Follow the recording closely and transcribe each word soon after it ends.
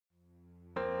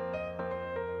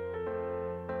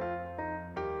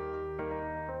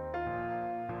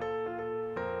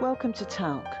Welcome to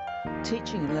TALC,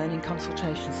 Teaching and Learning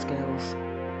Consultation Skills.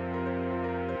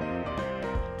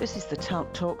 This is the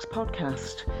TALC Talks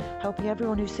podcast, helping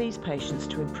everyone who sees patients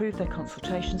to improve their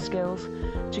consultation skills,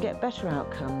 to get better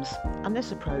outcomes, and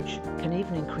this approach can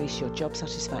even increase your job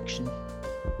satisfaction.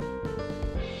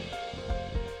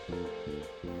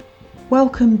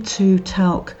 Welcome to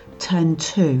TALC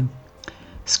 10.2,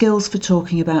 Skills for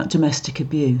Talking About Domestic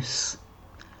Abuse.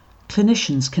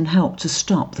 Clinicians can help to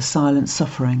stop the silent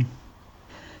suffering.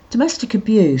 Domestic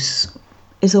abuse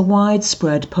is a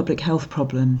widespread public health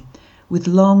problem with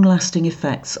long-lasting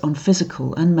effects on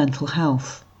physical and mental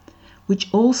health,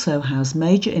 which also has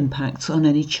major impacts on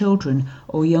any children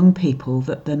or young people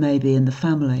that there may be in the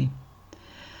family.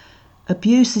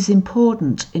 Abuse is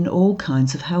important in all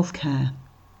kinds of healthcare.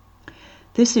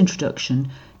 This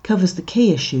introduction covers the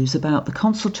key issues about the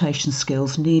consultation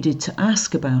skills needed to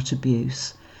ask about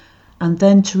abuse and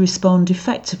then to respond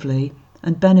effectively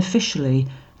and beneficially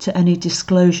to any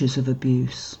disclosures of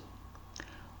abuse.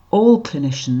 All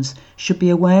clinicians should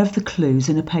be aware of the clues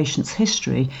in a patient's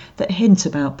history that hint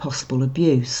about possible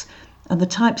abuse and the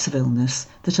types of illness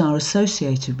that are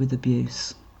associated with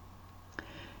abuse.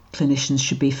 Clinicians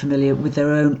should be familiar with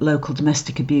their own local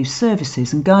domestic abuse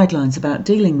services and guidelines about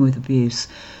dealing with abuse,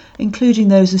 including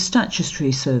those of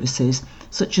statutory services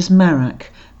such as MARAC,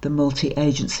 the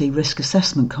Multi-Agency Risk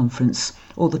Assessment Conference,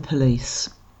 or the police.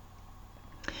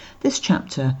 This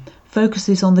chapter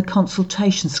focuses on the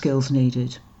consultation skills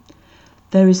needed.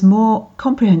 There is more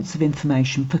comprehensive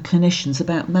information for clinicians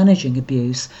about managing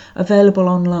abuse available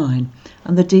online,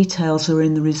 and the details are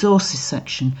in the resources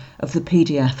section of the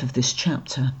PDF of this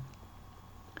chapter.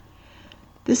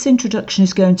 This introduction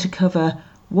is going to cover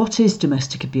what is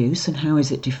domestic abuse and how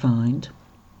is it defined,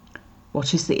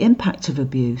 what is the impact of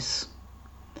abuse,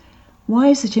 why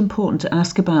is it important to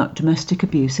ask about domestic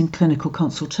abuse in clinical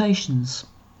consultations,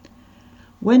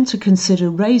 when to consider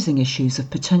raising issues of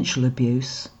potential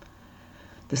abuse,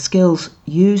 the skills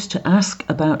used to ask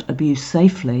about abuse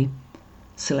safely,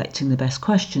 selecting the best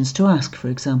questions to ask, for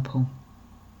example.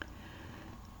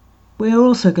 We are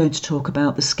also going to talk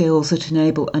about the skills that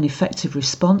enable an effective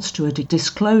response to a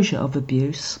disclosure of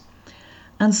abuse,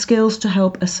 and skills to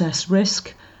help assess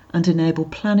risk and enable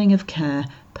planning of care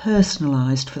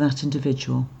personalised for that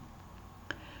individual.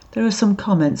 There are some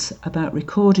comments about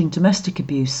recording domestic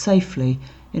abuse safely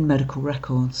in medical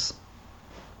records.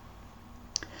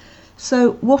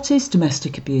 So, what is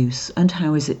domestic abuse and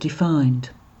how is it defined?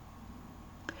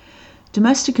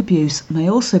 Domestic abuse may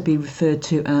also be referred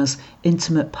to as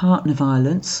intimate partner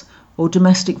violence or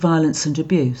domestic violence and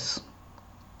abuse.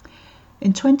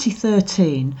 In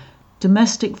 2013,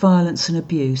 domestic violence and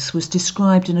abuse was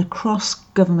described in a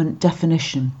cross-government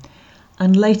definition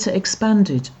and later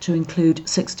expanded to include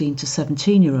 16 to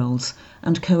 17-year-olds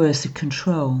and coercive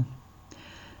control.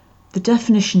 The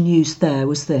definition used there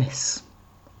was this: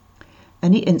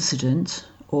 any incident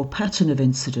or pattern of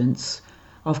incidents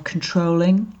of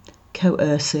controlling,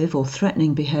 coercive or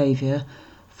threatening behaviour,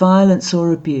 violence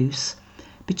or abuse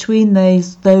between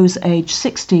those aged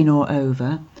 16 or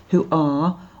over who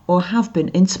are or have been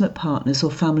intimate partners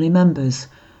or family members,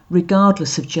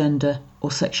 regardless of gender or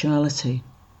sexuality.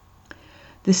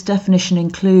 This definition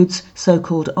includes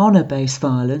so-called honour-based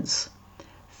violence,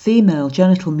 female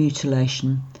genital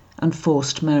mutilation and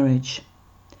forced marriage.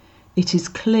 It is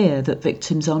clear that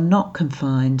victims are not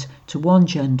confined to one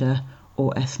gender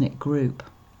or ethnic group.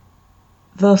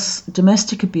 Thus,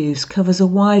 domestic abuse covers a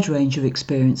wide range of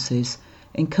experiences,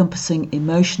 encompassing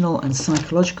emotional and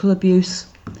psychological abuse,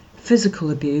 physical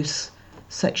abuse,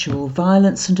 sexual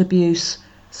violence and abuse,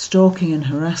 stalking and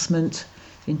harassment,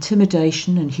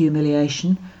 intimidation and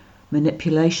humiliation,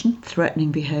 manipulation,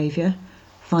 threatening behaviour,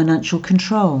 financial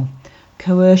control,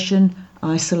 coercion,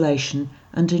 isolation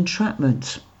and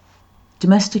entrapment.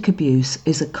 Domestic abuse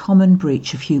is a common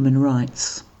breach of human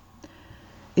rights.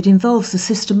 It involves the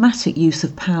systematic use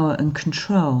of power and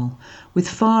control, with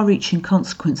far-reaching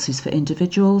consequences for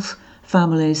individuals,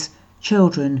 families,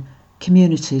 children,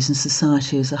 communities and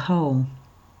society as a whole.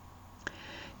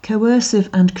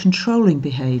 Coercive and controlling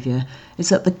behaviour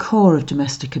is at the core of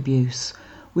domestic abuse,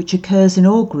 which occurs in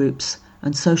all groups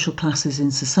and social classes in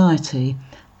society,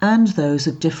 and those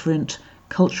of different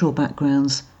cultural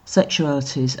backgrounds,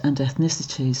 sexualities and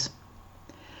ethnicities.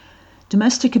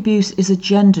 Domestic abuse is a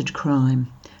gendered crime,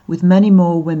 with many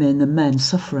more women than men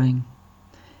suffering.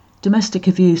 Domestic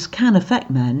abuse can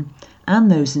affect men and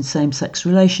those in same-sex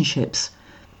relationships,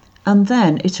 and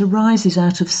then it arises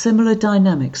out of similar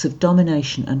dynamics of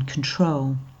domination and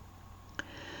control.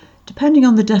 Depending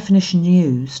on the definition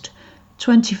used,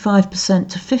 25%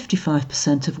 to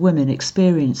 55% of women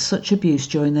experience such abuse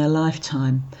during their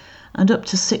lifetime, and up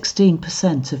to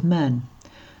 16% of men.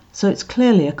 So it's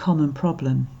clearly a common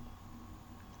problem.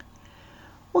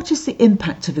 What is the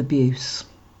impact of abuse?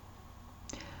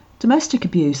 Domestic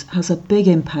abuse has a big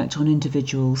impact on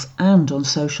individuals and on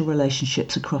social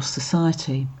relationships across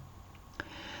society.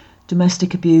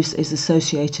 Domestic abuse is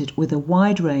associated with a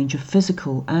wide range of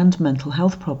physical and mental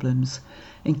health problems,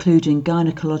 including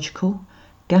gynecological,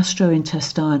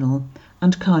 gastrointestinal,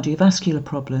 and cardiovascular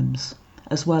problems,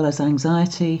 as well as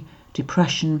anxiety,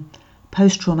 depression,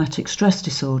 post-traumatic stress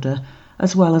disorder,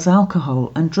 as well as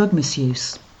alcohol and drug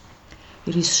misuse.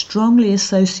 It is strongly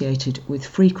associated with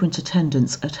frequent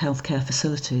attendance at healthcare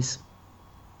facilities.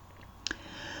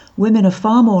 Women are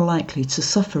far more likely to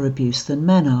suffer abuse than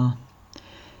men are.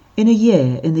 In a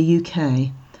year in the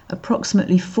UK,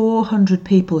 approximately 400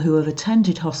 people who have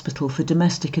attended hospital for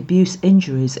domestic abuse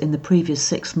injuries in the previous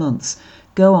 6 months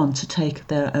go on to take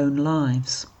their own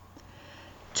lives.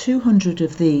 200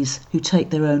 of these who take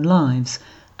their own lives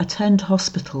attend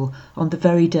hospital on the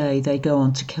very day they go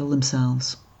on to kill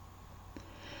themselves.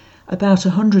 About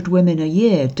 100 women a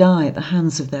year die at the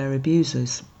hands of their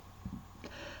abusers.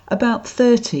 About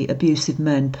 30 abusive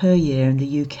men per year in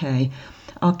the UK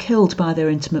are killed by their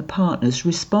intimate partners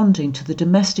responding to the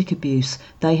domestic abuse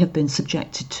they have been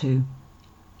subjected to.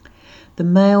 The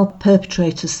male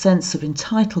perpetrator's sense of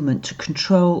entitlement to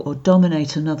control or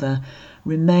dominate another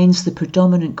remains the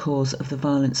predominant cause of the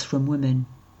violence from women.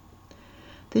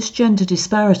 This gender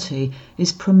disparity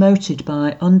is promoted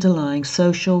by underlying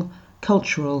social,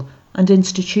 cultural, and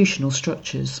institutional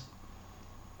structures.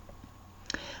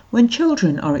 When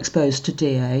children are exposed to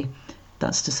DA,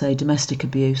 that's to say domestic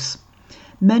abuse,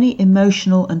 many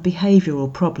emotional and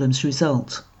behavioural problems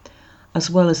result, as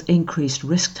well as increased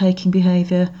risk-taking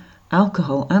behaviour,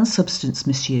 alcohol and substance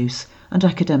misuse, and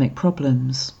academic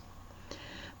problems.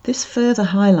 This further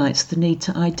highlights the need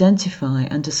to identify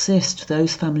and assist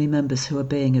those family members who are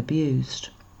being abused.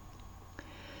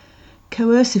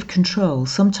 Coercive control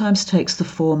sometimes takes the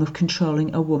form of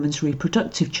controlling a woman's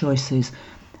reproductive choices,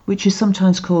 which is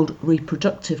sometimes called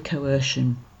reproductive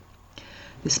coercion.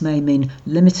 This may mean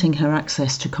limiting her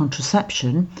access to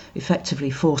contraception,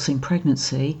 effectively forcing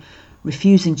pregnancy,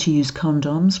 refusing to use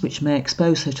condoms, which may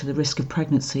expose her to the risk of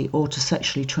pregnancy or to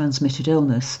sexually transmitted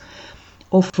illness,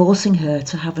 or forcing her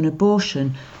to have an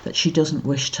abortion that she doesn't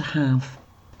wish to have.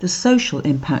 The social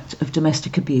impact of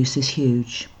domestic abuse is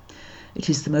huge. It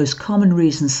is the most common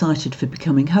reason cited for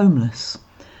becoming homeless,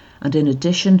 and in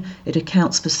addition, it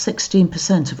accounts for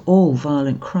 16% of all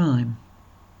violent crime.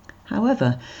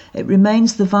 However, it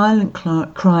remains the violent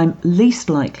crime least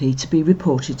likely to be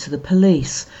reported to the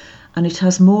police, and it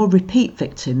has more repeat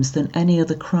victims than any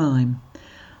other crime.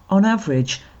 On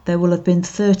average, there will have been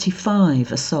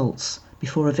 35 assaults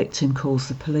before a victim calls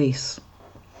the police.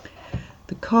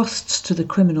 The costs to the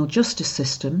criminal justice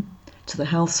system, to the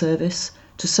health service,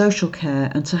 to social care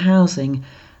and to housing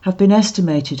have been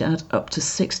estimated at up to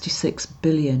 £66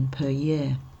 billion per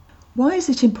year. Why is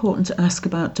it important to ask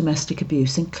about domestic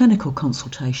abuse in clinical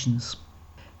consultations?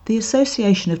 The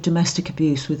association of domestic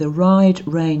abuse with a wide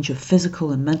range of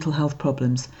physical and mental health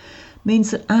problems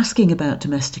means that asking about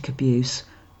domestic abuse,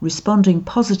 responding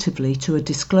positively to a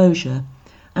disclosure,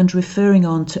 and referring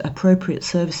on to appropriate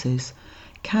services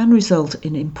can result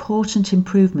in important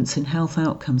improvements in health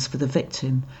outcomes for the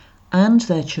victim and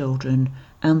their children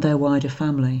and their wider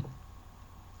family.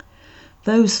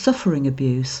 Those suffering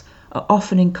abuse are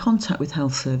often in contact with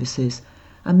health services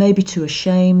and may be too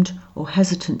ashamed or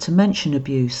hesitant to mention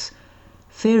abuse,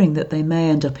 fearing that they may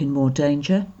end up in more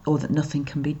danger or that nothing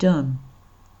can be done.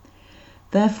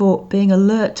 Therefore, being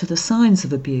alert to the signs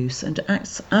of abuse and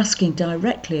asking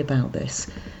directly about this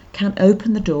can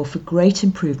open the door for great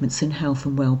improvements in health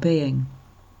and well-being.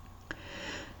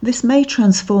 This may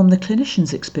transform the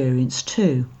clinician's experience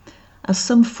too, as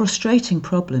some frustrating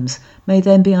problems may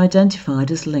then be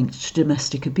identified as linked to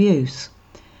domestic abuse.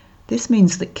 This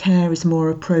means that care is more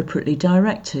appropriately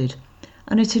directed,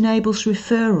 and it enables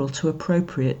referral to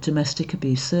appropriate domestic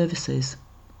abuse services.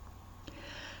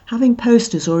 Having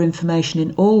posters or information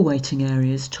in all waiting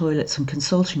areas, toilets and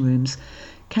consulting rooms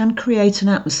can create an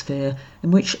atmosphere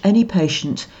in which any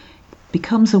patient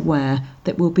becomes aware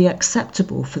that it will be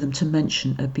acceptable for them to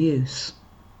mention abuse.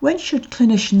 When should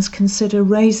clinicians consider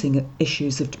raising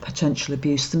issues of potential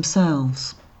abuse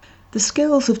themselves? The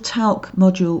skills of TALC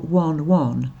Module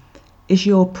 1.1 is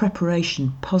your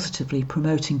preparation positively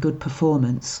promoting good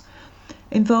performance,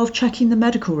 involve checking the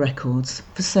medical records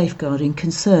for safeguarding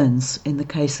concerns in the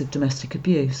case of domestic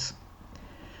abuse.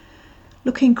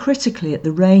 Looking critically at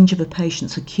the range of a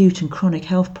patient's acute and chronic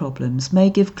health problems may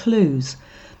give clues,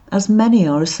 as many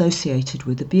are associated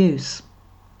with abuse.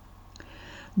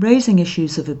 Raising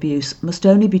issues of abuse must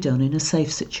only be done in a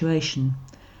safe situation.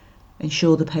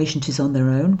 Ensure the patient is on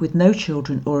their own with no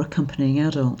children or accompanying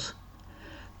adult.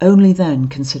 Only then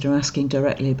consider asking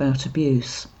directly about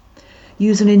abuse.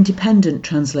 Use an independent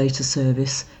translator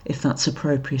service if that's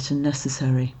appropriate and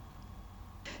necessary.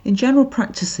 In general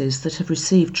practices that have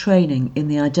received training in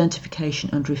the identification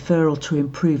and referral to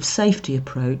improved safety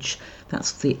approach,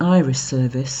 that's the IRIS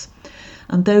service,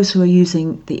 and those who are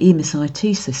using the EMIS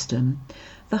IT system,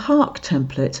 the HARC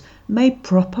template may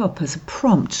prop up as a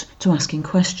prompt to asking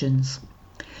questions.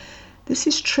 This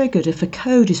is triggered if a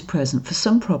code is present for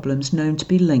some problems known to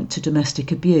be linked to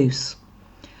domestic abuse.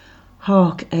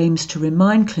 HARC aims to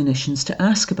remind clinicians to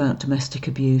ask about domestic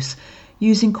abuse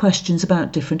using questions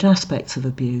about different aspects of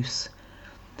abuse.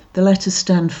 The letters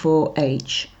stand for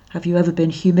H, have you ever been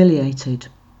humiliated?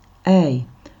 A,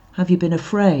 have you been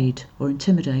afraid or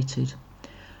intimidated?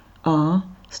 R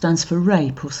stands for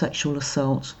rape or sexual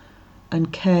assault,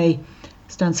 and K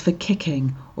stands for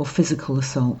kicking or physical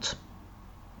assault.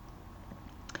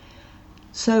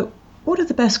 So, what are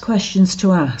the best questions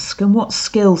to ask, and what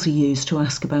skills are used to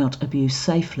ask about abuse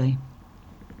safely?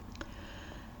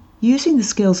 Using the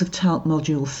skills of TALC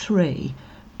Module 3,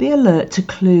 be alert to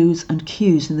clues and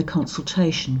cues in the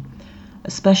consultation,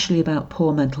 especially about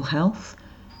poor mental health,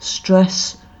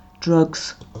 stress,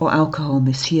 drugs or alcohol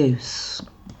misuse.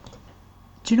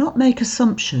 Do not make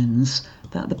assumptions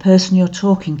that the person you're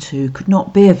talking to could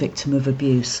not be a victim of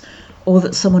abuse or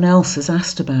that someone else has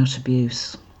asked about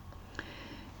abuse.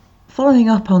 Following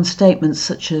up on statements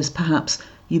such as perhaps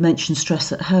you mentioned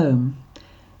stress at home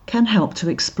can help to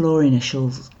explore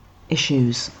initial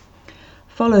issues,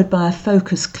 followed by a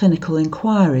focused clinical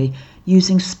inquiry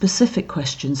using specific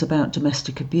questions about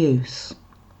domestic abuse.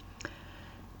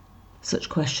 Such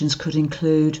questions could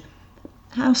include,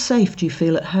 how safe do you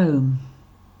feel at home?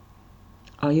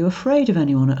 Are you afraid of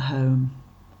anyone at home?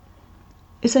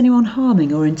 Is anyone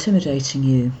harming or intimidating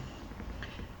you?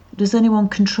 Does anyone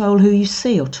control who you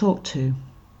see or talk to?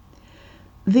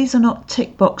 These are not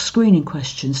tick box screening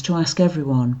questions to ask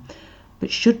everyone,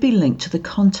 but should be linked to the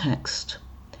context.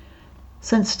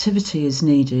 Sensitivity is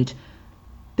needed.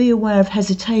 Be aware of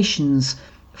hesitations,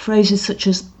 phrases such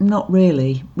as not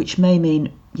really, which may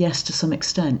mean yes to some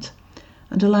extent,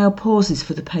 and allow pauses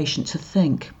for the patient to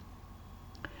think.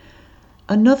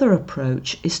 Another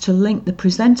approach is to link the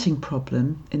presenting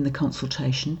problem in the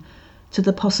consultation to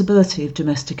the possibility of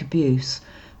domestic abuse,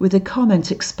 with a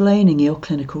comment explaining your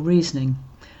clinical reasoning.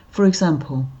 For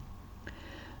example,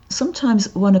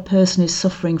 sometimes when a person is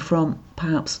suffering from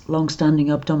perhaps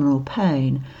long-standing abdominal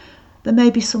pain, there may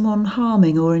be someone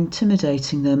harming or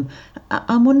intimidating them.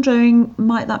 I'm wondering,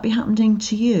 might that be happening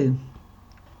to you?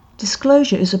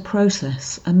 Disclosure is a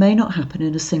process and may not happen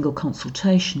in a single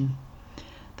consultation.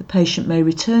 The patient may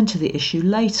return to the issue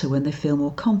later when they feel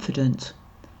more confident.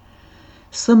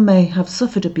 Some may have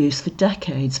suffered abuse for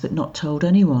decades but not told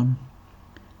anyone.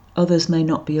 Others may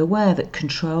not be aware that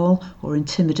control or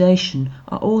intimidation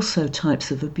are also types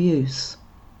of abuse.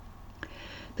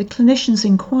 The clinician's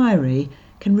inquiry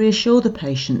can reassure the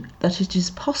patient that it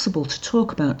is possible to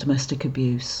talk about domestic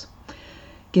abuse.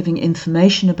 Giving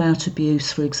information about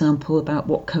abuse, for example, about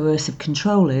what coercive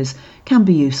control is, can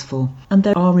be useful, and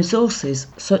there are resources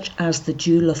such as the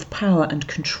Duluth Power and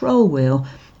Control Wheel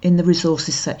in the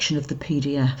resources section of the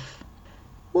PDF.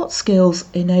 What skills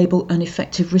enable an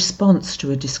effective response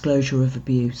to a disclosure of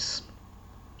abuse?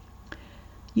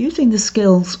 Using the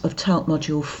skills of TALC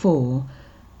Module 4,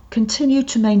 continue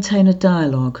to maintain a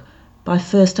dialogue by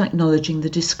first acknowledging the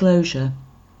disclosure.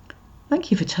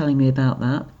 Thank you for telling me about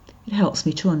that. It helps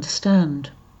me to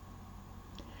understand.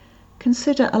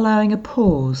 Consider allowing a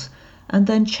pause and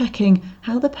then checking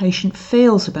how the patient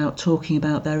feels about talking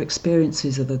about their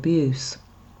experiences of abuse.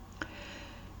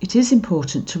 It is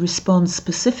important to respond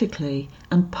specifically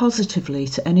and positively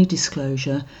to any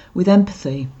disclosure with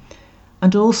empathy,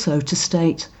 and also to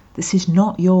state, this is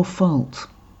not your fault.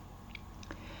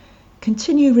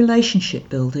 Continue relationship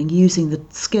building using the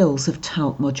skills of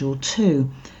TALC Module 2,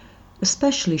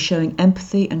 especially showing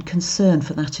empathy and concern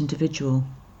for that individual.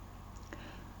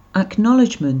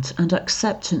 Acknowledgement and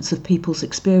acceptance of people's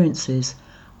experiences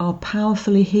are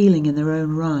powerfully healing in their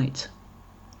own right.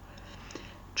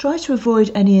 Try to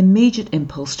avoid any immediate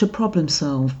impulse to problem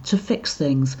solve, to fix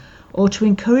things, or to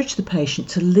encourage the patient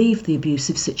to leave the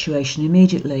abusive situation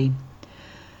immediately.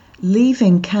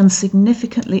 Leaving can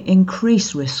significantly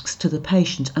increase risks to the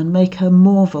patient and make her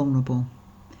more vulnerable.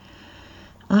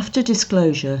 After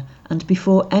disclosure and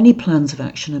before any plans of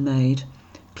action are made,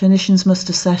 Clinicians must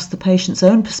assess the patient's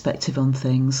own perspective on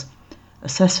things,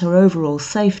 assess her overall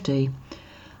safety,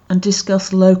 and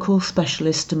discuss local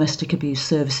specialist domestic abuse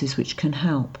services which can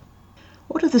help.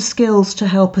 What are the skills to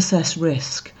help assess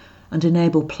risk and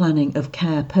enable planning of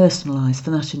care personalised for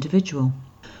that individual?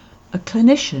 A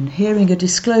clinician hearing a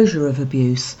disclosure of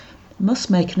abuse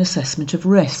must make an assessment of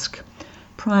risk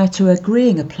prior to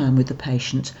agreeing a plan with the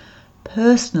patient,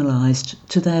 personalised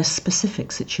to their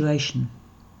specific situation.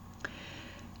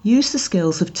 Use the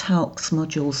skills of TALCS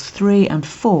modules 3 and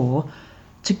 4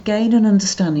 to gain an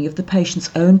understanding of the patient's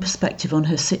own perspective on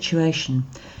her situation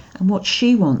and what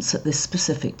she wants at this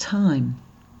specific time.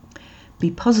 Be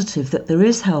positive that there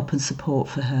is help and support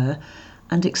for her,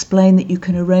 and explain that you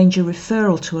can arrange a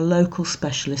referral to a local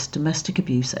specialist domestic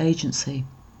abuse agency.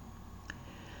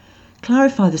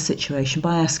 Clarify the situation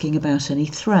by asking about any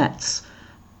threats.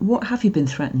 What have you been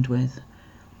threatened with?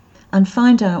 And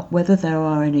find out whether there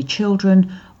are any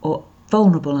children or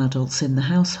vulnerable adults in the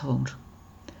household.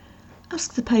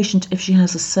 Ask the patient if she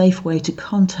has a safe way to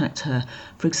contact her,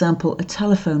 for example, a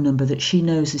telephone number that she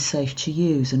knows is safe to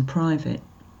use and private.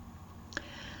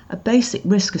 A basic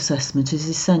risk assessment is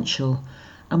essential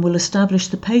and will establish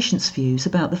the patient's views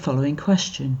about the following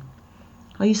question.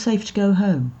 Are you safe to go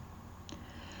home?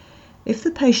 If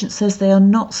the patient says they are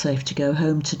not safe to go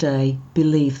home today,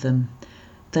 believe them.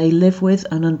 They live with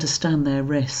and understand their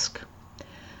risk.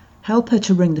 Help her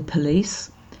to ring the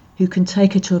police, who can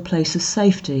take her to a place of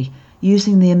safety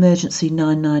using the emergency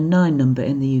 999 number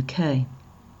in the UK.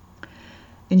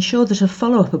 Ensure that a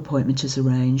follow-up appointment is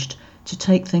arranged to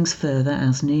take things further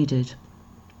as needed.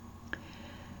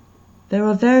 There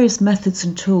are various methods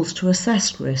and tools to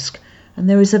assess risk, and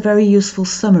there is a very useful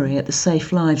summary at the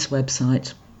Safe Lives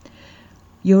website.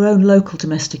 Your own local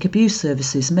domestic abuse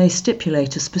services may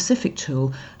stipulate a specific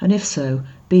tool, and if so,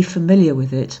 be familiar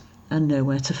with it and know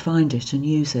where to find it and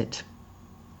use it.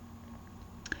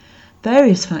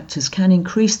 Various factors can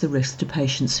increase the risk to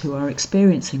patients who are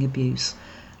experiencing abuse,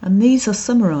 and these are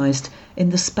summarised in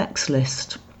the SPECS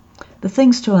list. The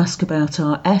things to ask about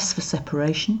are S for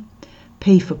separation,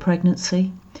 P for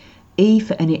pregnancy, E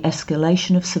for any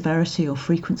escalation of severity or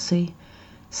frequency,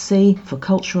 C for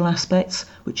cultural aspects,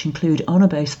 which include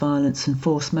honour-based violence and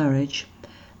forced marriage,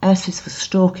 S is for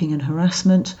stalking and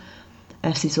harassment,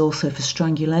 S is also for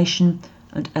strangulation,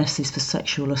 and S is for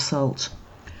sexual assault.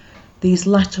 These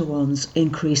latter ones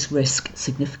increase risk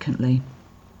significantly.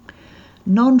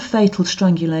 Non-fatal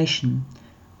strangulation,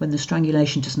 when the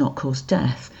strangulation does not cause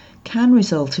death, can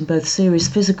result in both serious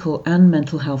physical and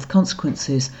mental health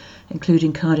consequences,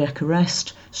 including cardiac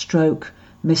arrest, stroke,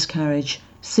 miscarriage,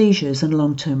 seizures and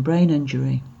long-term brain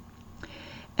injury.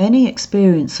 Any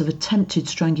experience of attempted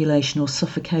strangulation or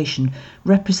suffocation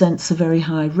represents a very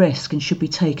high risk and should be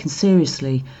taken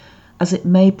seriously, as it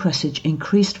may presage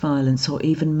increased violence or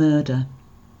even murder.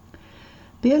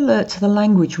 Be alert to the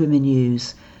language women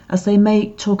use, as they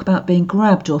may talk about being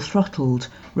grabbed or throttled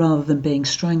rather than being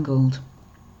strangled.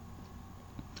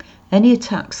 Any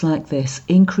attacks like this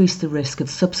increase the risk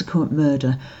of subsequent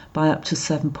murder by up to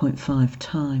 7.5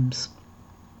 times.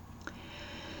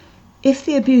 If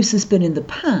the abuse has been in the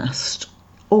past,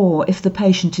 or if the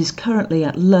patient is currently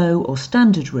at low or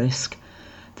standard risk,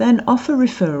 then offer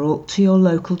referral to your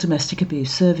local domestic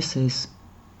abuse services.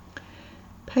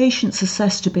 Patients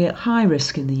assessed to be at high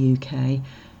risk in the UK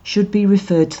should be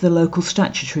referred to the local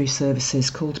statutory services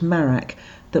called MARAC,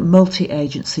 the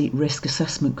Multi-Agency Risk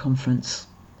Assessment Conference.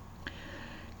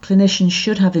 Clinicians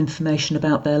should have information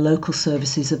about their local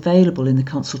services available in the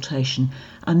consultation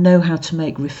and know how to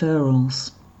make referrals.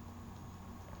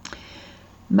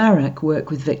 MARAC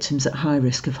work with victims at high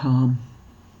risk of harm.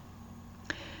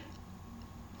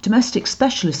 Domestic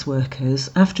specialist workers,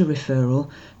 after referral,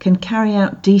 can carry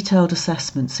out detailed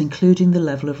assessments including the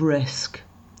level of risk.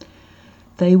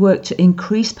 They work to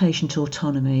increase patient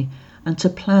autonomy and to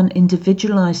plan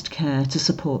individualised care to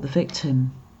support the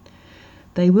victim.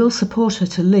 They will support her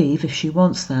to leave, if she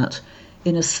wants that,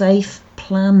 in a safe,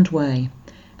 planned way,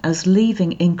 as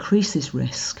leaving increases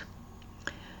risk.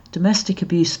 Domestic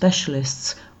abuse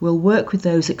specialists will work with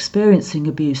those experiencing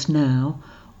abuse now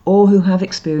or who have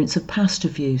experience of past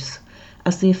abuse,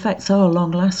 as the effects are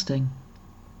long-lasting.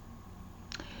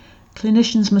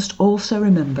 Clinicians must also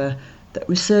remember that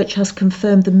research has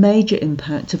confirmed the major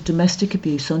impact of domestic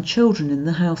abuse on children in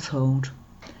the household.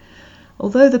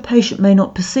 Although the patient may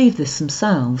not perceive this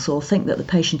themselves or think that the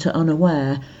patient are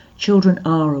unaware, children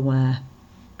are aware.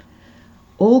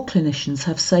 All clinicians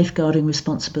have safeguarding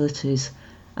responsibilities,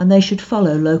 and they should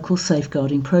follow local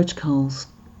safeguarding protocols.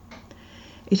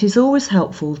 It is always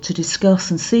helpful to discuss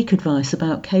and seek advice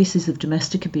about cases of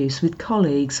domestic abuse with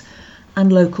colleagues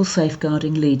and local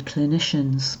safeguarding lead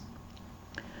clinicians.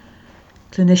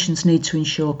 Clinicians need to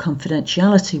ensure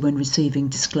confidentiality when receiving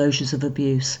disclosures of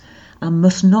abuse and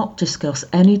must not discuss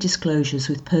any disclosures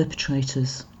with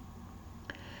perpetrators.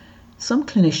 Some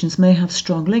clinicians may have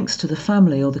strong links to the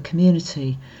family or the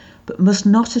community, but must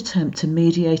not attempt to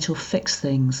mediate or fix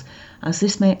things, as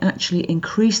this may actually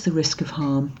increase the risk of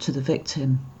harm to the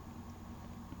victim.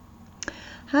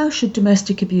 How should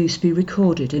domestic abuse be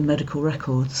recorded in medical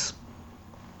records?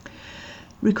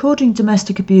 Recording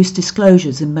domestic abuse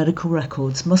disclosures in medical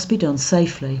records must be done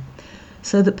safely,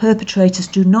 so that perpetrators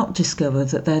do not discover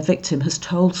that their victim has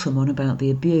told someone about the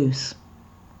abuse.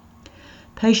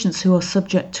 Patients who are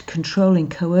subject to controlling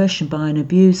coercion by an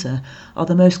abuser are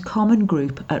the most common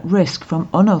group at risk from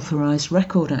unauthorised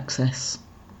record access.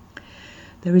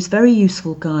 There is very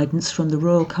useful guidance from the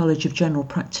Royal College of General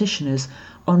Practitioners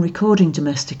on recording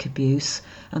domestic abuse,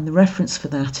 and the reference for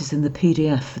that is in the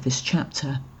PDF for this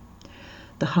chapter.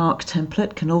 The HARC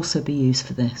template can also be used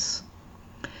for this.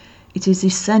 It is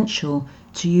essential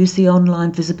to use the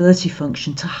online visibility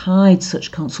function to hide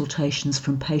such consultations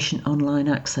from patient online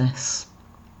access.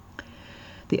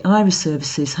 The IRIS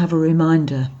services have a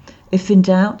reminder: if in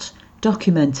doubt,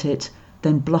 document it,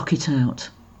 then block it out,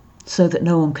 so that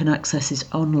no one can access it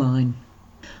online.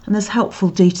 And there's helpful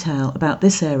detail about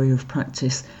this area of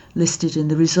practice listed in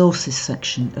the resources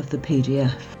section of the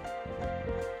PDF.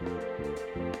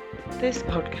 This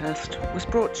podcast was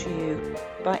brought to you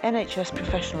by NHS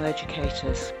professional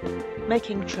educators,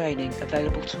 making training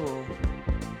available to all.